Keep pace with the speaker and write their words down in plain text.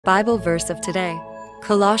Bible verse of today,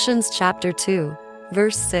 Colossians chapter 2,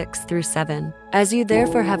 verse 6 through 7. As you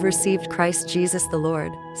therefore have received Christ Jesus the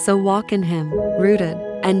Lord, so walk in him, rooted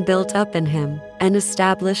and built up in him, and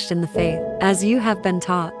established in the faith, as you have been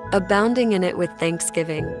taught, abounding in it with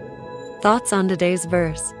thanksgiving. Thoughts on today's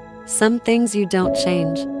verse. Some things you don't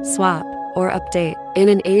change, swap, or update. In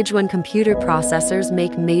an age when computer processors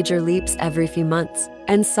make major leaps every few months,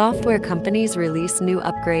 and software companies release new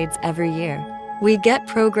upgrades every year, we get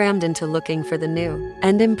programmed into looking for the new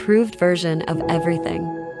and improved version of everything.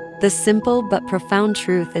 The simple but profound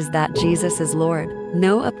truth is that Jesus is Lord.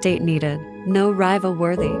 No update needed, no rival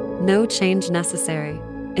worthy, no change necessary.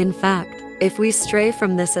 In fact, if we stray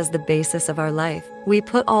from this as the basis of our life, we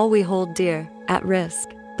put all we hold dear at risk.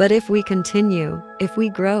 But if we continue, if we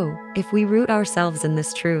grow, if we root ourselves in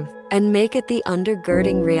this truth and make it the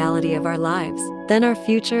undergirding reality of our lives, then our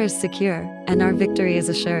future is secure and our victory is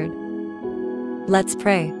assured. Let's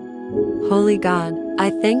pray. Holy God, I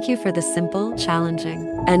thank you for the simple, challenging,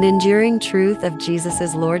 and enduring truth of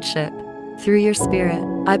Jesus' Lordship. Through your Spirit,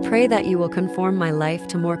 I pray that you will conform my life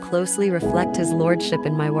to more closely reflect his Lordship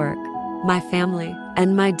in my work, my family,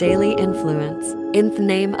 and my daily influence. In the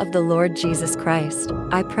name of the Lord Jesus Christ,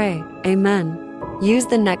 I pray. Amen. Use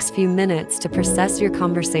the next few minutes to process your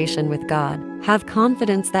conversation with God. Have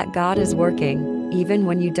confidence that God is working, even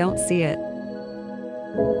when you don't see it.